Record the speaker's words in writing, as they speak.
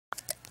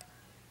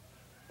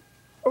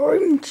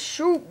I'm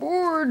so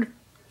bored.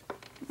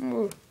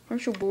 Oh, I'm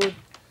so bored.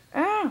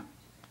 Ah!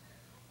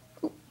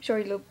 Oh,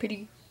 sorry, little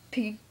piggy.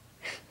 Pity.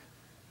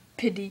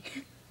 Ding,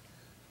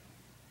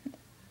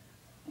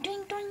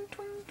 ding,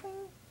 ding,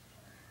 ding.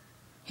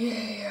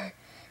 Yeah, I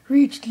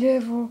reached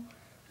level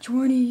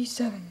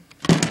 27.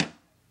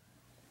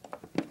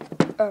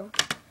 Oh.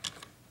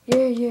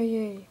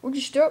 Yeah. Would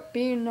you stop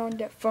being on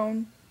that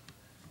phone?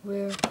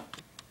 Well,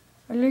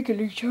 I like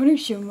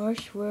electronics so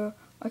much, well,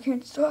 I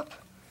can't stop.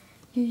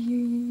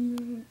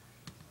 Yeah.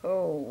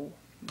 Oh,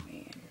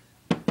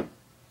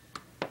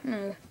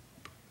 man.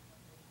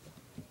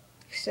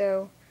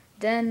 So,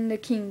 then the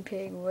king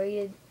pig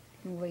waited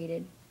and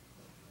waited.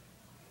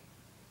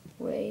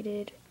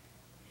 Waited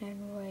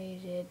and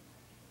waited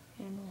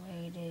and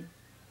waited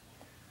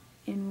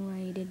and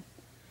waited.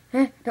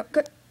 Don't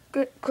get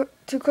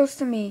too close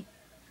to me.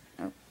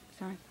 Oh,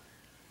 sorry.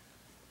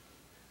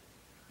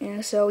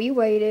 Yeah, so he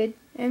waited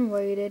and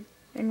waited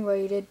and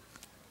waited.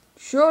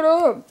 Shut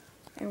up!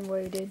 And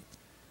waited.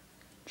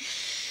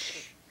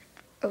 Shh.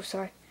 Oh,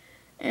 sorry.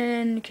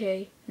 And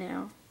okay,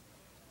 now.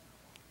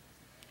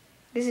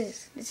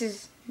 This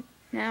is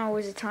now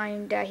is the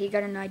time that he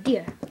got an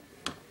idea.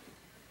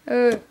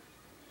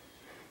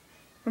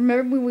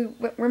 Remember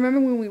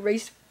when we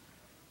raced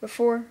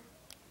before?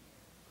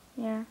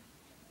 Yeah.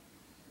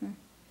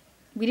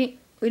 We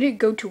didn't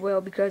go too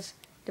well because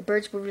the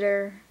birds were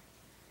there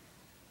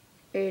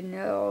and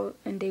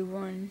they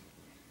won.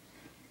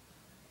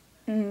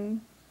 I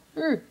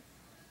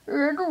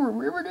don't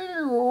remember that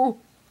at all.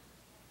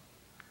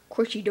 Of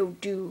course you don't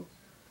do.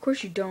 Of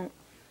course you don't,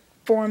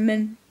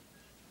 Foreman.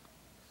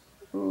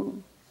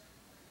 Ooh.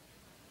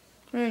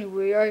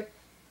 Anyway,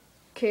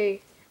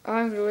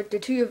 I'm gonna let the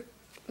two of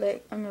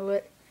I'm gonna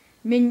let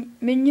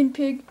Minion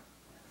Pig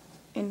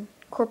and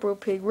Corporal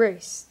Pig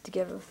race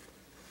together.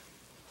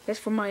 That's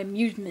for my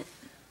amusement.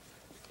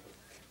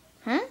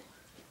 Huh?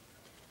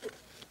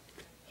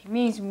 He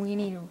means we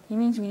need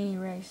to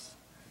race.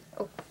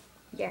 Oh,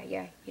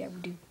 yeah, we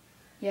do.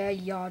 Yeah,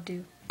 y'all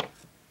do.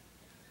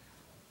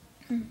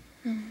 I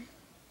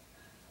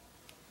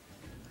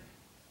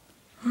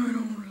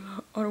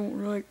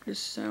don't like the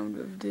sound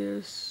of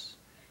this.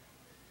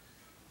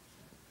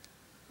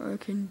 I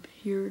can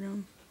hear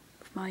them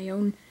with my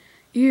own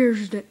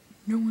ears that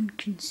no one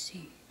can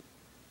see.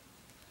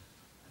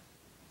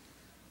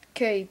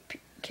 Okay,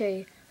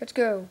 let's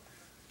go.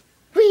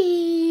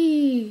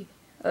 Whee!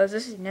 Is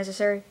this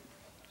necessary?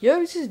 Yeah,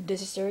 this is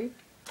necessary.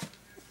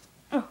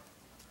 Oh.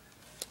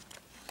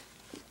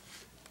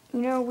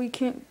 You know, we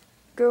can't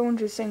go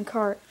into the same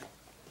cart.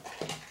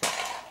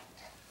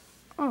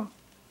 Oh.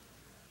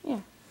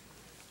 Yeah.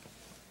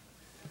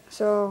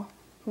 So,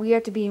 we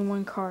have to be in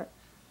one cart.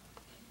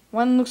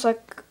 One looks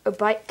like a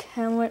bike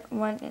helmet,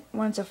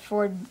 one's a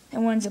Ford,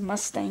 and one's a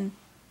Mustang.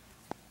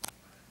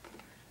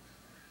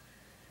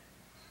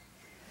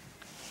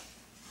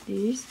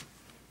 These?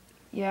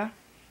 Yeah.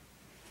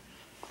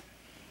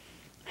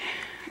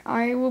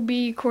 I will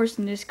be, of course,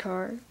 in this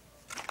car.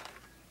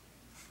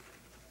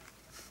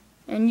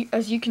 And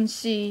as you can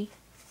see,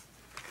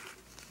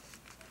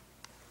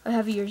 I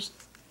have ears.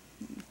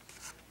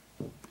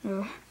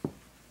 Oh.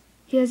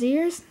 He has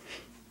ears?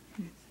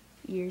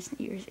 Ears.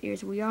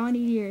 We all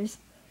need ears.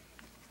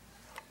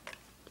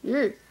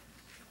 Yeah,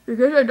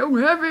 because I don't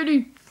have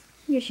any.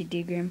 Yes, you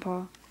do,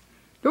 Grandpa.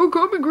 Don't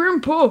call me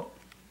Grandpa.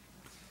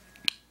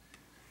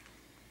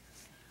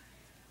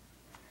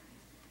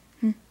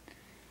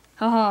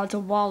 Haha, it's a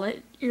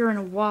wallet. You're in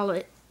a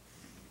wallet.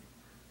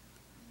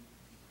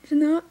 It's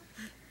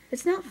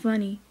not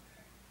funny.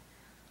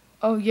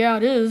 Oh yeah,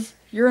 it is.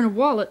 You're in a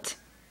wallet.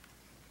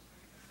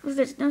 Well,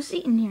 there's no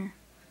seat in here.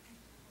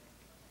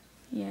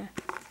 Yeah.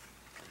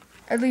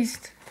 At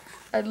least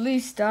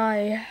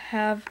I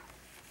have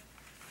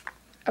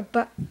a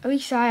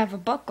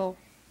buckle.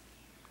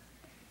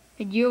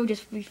 And you'll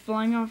just be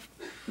flying off,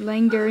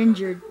 laying there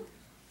injured.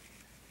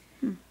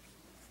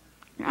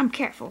 I'm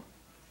careful.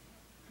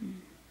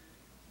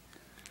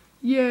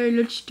 Yeah,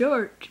 let's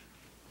start.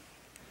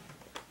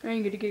 I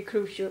ain't gonna get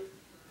close up.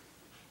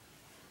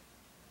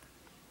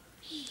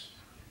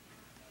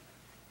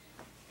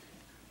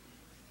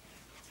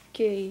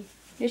 Okay,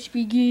 let's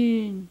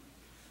begin.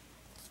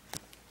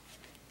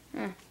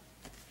 I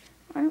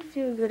don't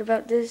feel good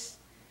about this.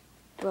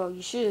 Well,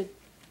 you should,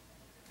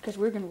 because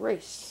we're gonna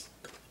race.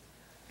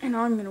 And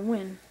I'm gonna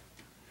win.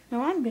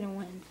 No, I'm gonna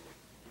win.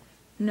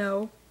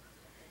 No.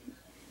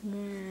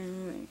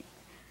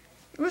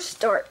 Let's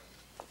start.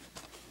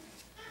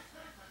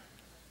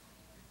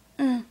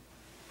 How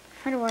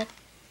do I?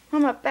 Why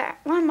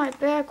am I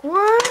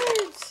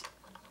backwards?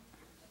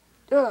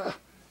 Ugh.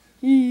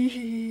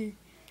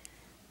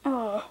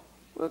 Oh,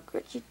 look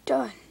what you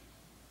done.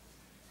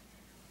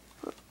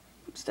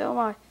 Still,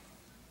 my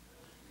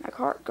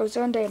cart goes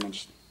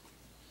undamaged.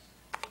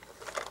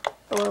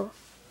 Oh,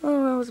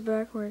 that was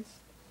backwards.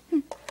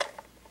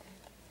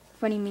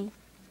 Funny me.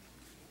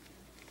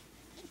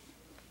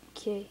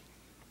 Okay.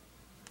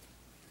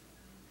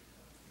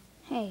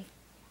 Hey,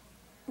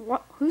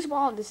 whose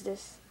wallet is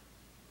this?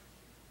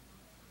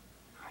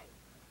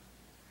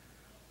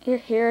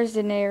 Here's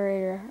the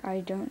narrator. I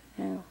don't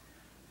know.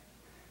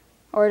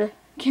 Or the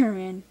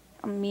cameraman.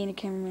 I'm me and the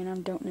cameraman. I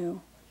don't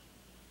know.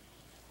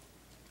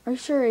 Are you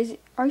sure?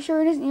 Are you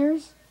sure it isn't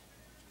yours?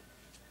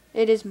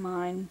 It is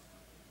mine.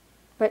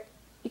 But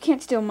you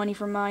can't steal money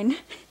from mine.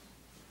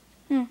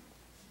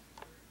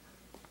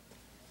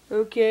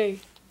 Okay.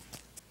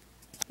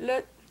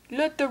 Let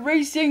the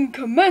racing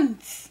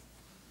commence.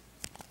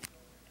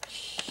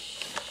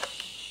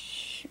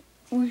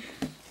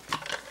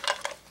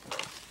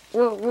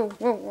 Whoa, whoa,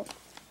 whoa, whoa.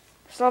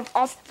 Stop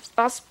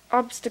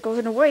obstacles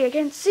in the way. I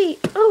can't see.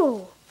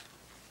 Oh.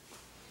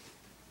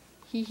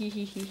 Hee hee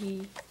hee hee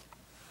hee.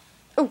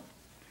 Oh.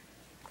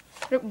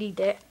 I don't need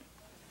that.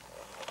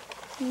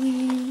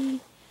 Wee.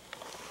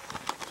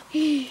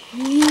 Hee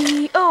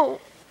hee. Oh.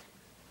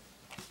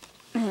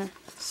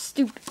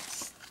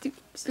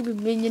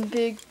 Stupid minion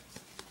pig.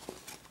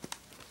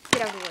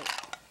 Get out of the way.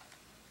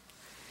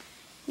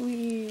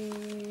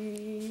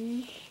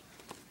 Wee.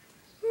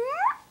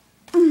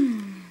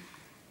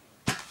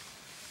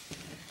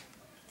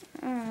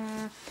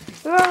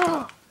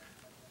 Oh.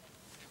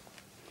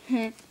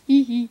 Hee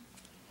hee.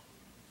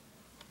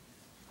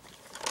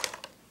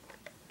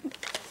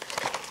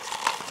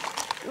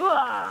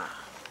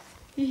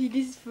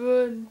 This is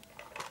fun.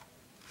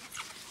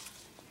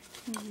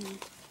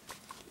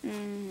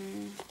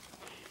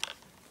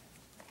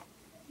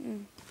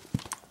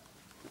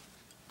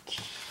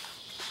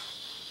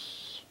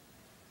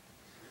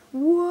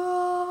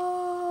 Whoa!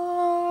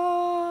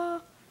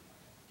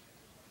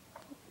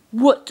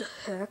 What the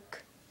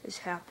heck is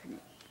happening?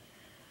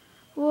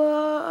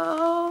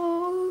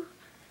 Whoa!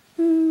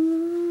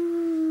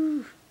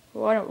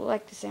 Oh, I don't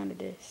like the sound of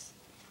this.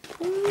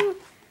 Oh.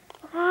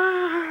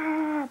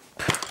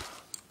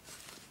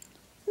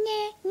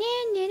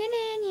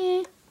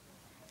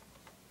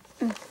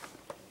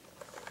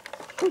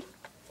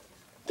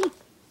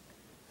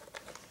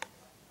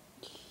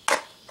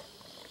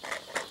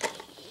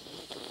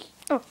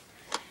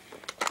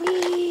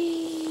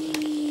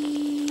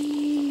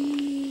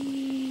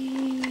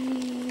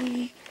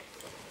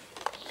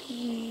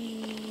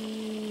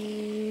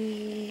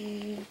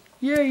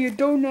 Yeah, your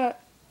donut.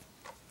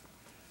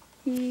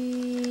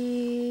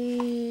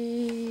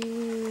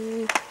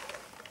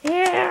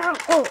 Yeah.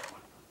 Oh.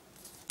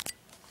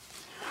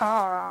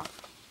 Ha.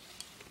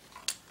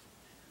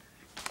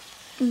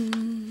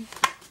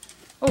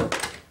 Oh.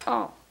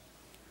 Oh.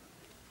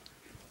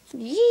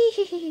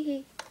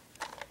 Yee.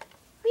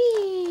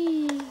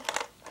 Wee.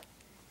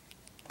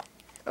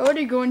 I want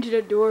to go into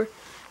that door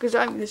because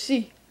I'm gonna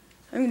see.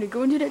 I'm gonna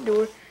go into that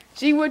door,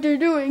 see what they're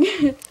doing.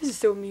 This is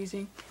so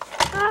amusing.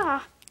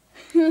 Ah.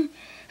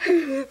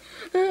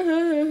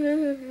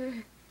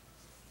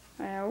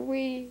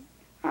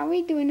 Are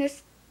we doing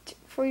this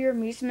for your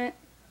amusement?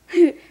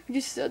 I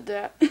just said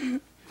that.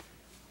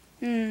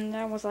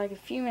 That was like a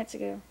few minutes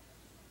ago.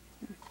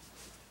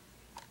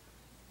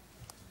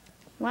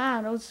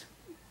 Wow, those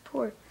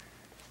poor